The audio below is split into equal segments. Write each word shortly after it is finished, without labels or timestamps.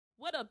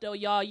What up, though,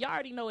 y'all? Y'all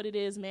already know what it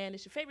is, man.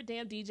 It's your favorite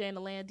damn DJ in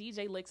the land,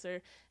 DJ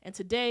Lixer. And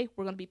today,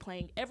 we're going to be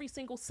playing every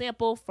single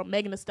sample from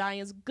Megan Thee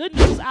Stallion's Good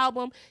News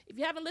album. If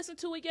you haven't listened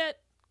to it yet,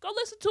 go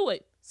listen to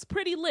it. It's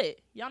pretty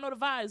lit. Y'all know the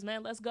vibes,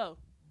 man. Let's go.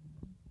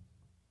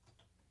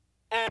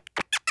 As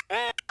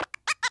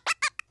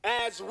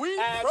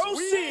we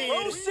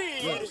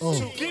proceed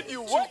to give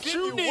you what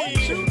you need.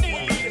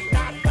 It's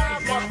not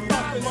time,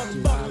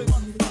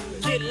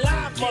 motherfuckers. Get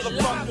live,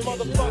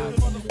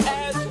 motherfuckers.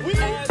 As we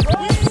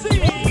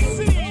proceed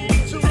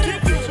to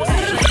give you what you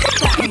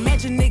need.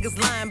 Imagine niggas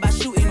lying by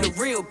shooting the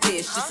real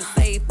bitch. Just to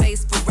save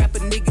face for rapper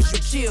niggas you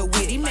chill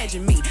with.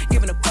 Imagine me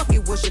giving a fuck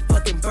it was your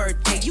fucking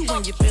birthday. You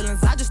and your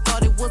feelings, I just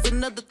thought it was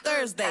another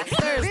Thursday. I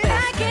can't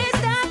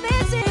stop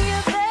missing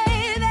you,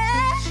 baby. And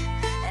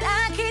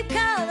I keep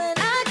coming,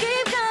 back.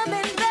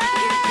 Coming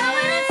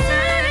in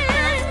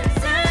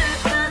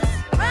circles,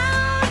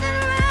 round and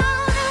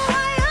round. And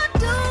why you're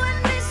doing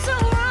me so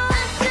wrong? I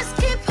just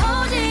keep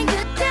holding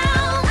you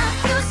down. I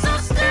feel so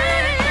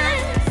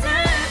circles,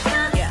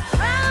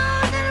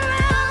 round and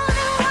round.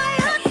 And why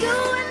you're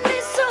doing me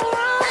so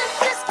wrong? I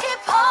just keep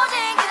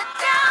holding you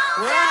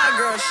down. Right,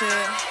 girl,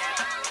 shit.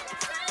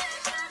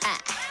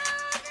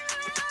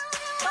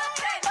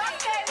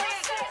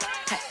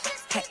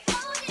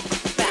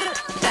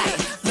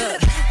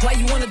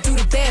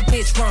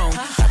 Wrong.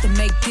 About to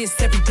make this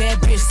every bad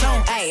bitch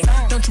song, ayy.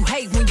 Don't you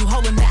hate when you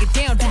hold a nigga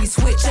down? Do you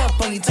switch up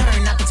on your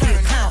turn, not to be a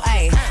clown,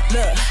 ayy?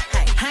 Look,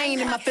 I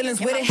ain't in my feelings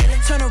with it.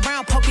 Turn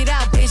around, poke it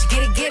out, bitch,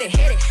 get it.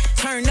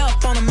 Turn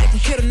up on them, make them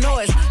hear the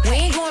noise. We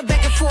ain't going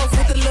back and forth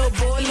with the little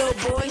boy.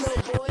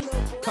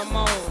 Come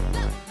on,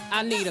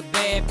 I need a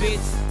bad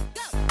bitch.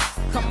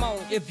 Come on,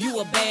 if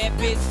you a bad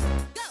bitch,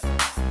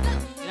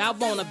 and I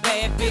want a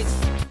bad bitch.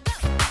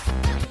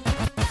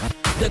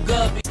 The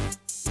good bitch.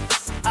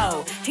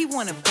 Oh, he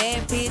want a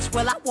bad bitch.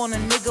 Well, I want a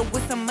nigga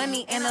with some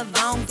money and a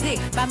long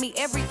dick. Buy me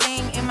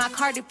everything in my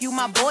cart if you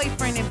my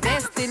boyfriend.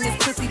 Invest in this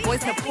pussy boy,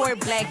 support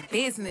black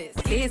business.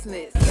 Until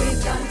the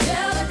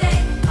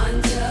day,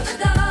 until the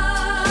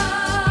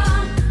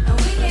dawn,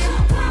 and we can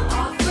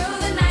walk through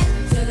the night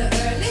to the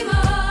early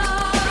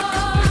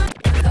morn.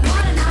 Come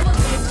on and I will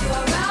take you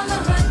around the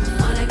hood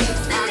on a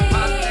gangsta league.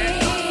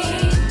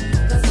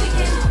 'Cause we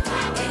can,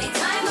 any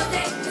time of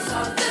day, it's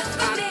all good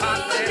for me.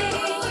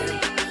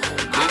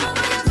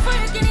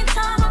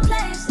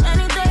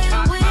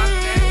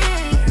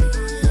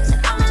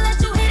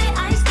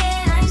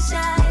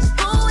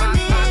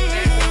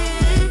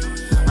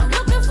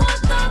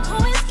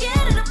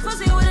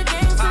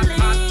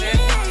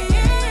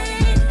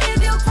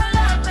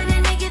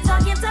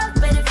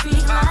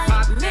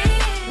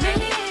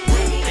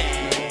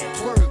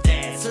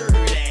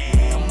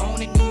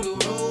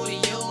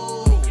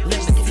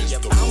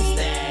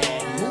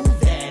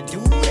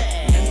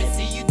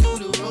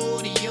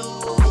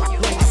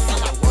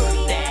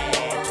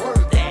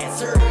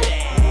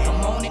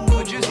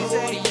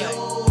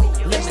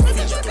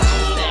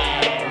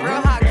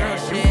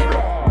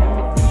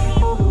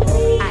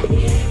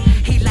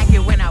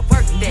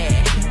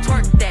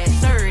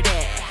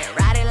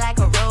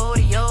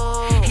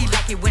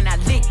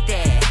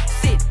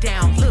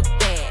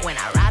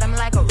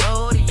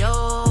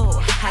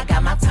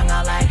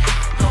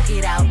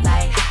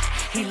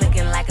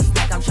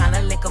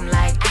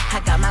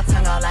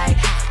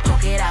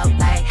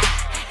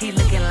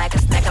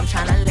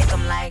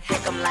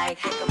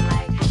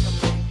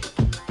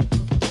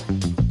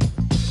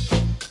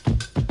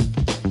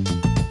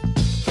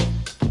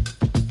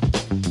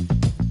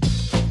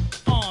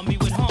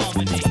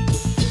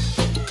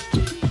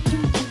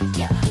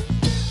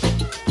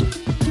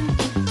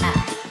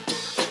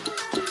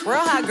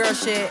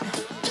 Shit.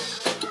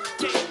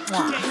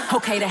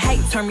 Okay, the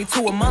hate turned me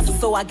to a monster,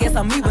 so I guess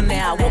I'm evil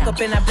now. I woke up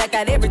and I blacked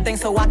out everything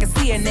so I can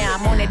see it now.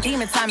 I'm on that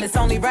demon time, it's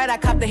only right I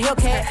cop the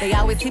Hellcat. They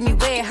always hit me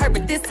where it hurt,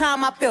 but this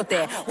time I felt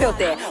that.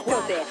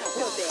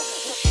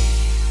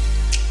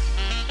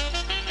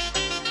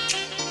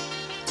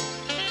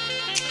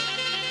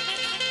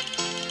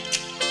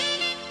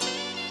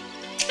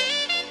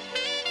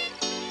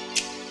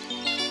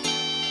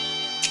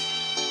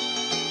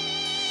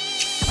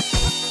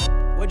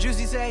 What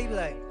Juicy say? He be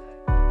like,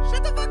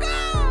 shut the fuck up!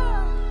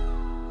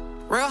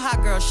 Real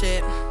hot girl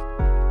shit.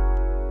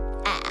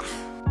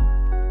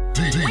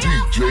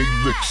 DJ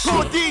Lixer.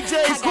 Go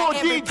DJs.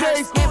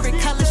 Every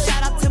color,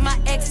 shout out to my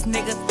ex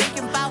nigga.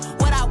 Thinking about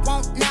what I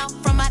want now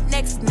from my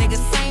next nigga.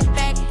 Same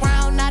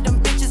background, now them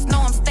bitches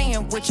know I'm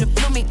staying with you.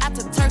 Flew me out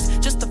to Turks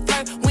just to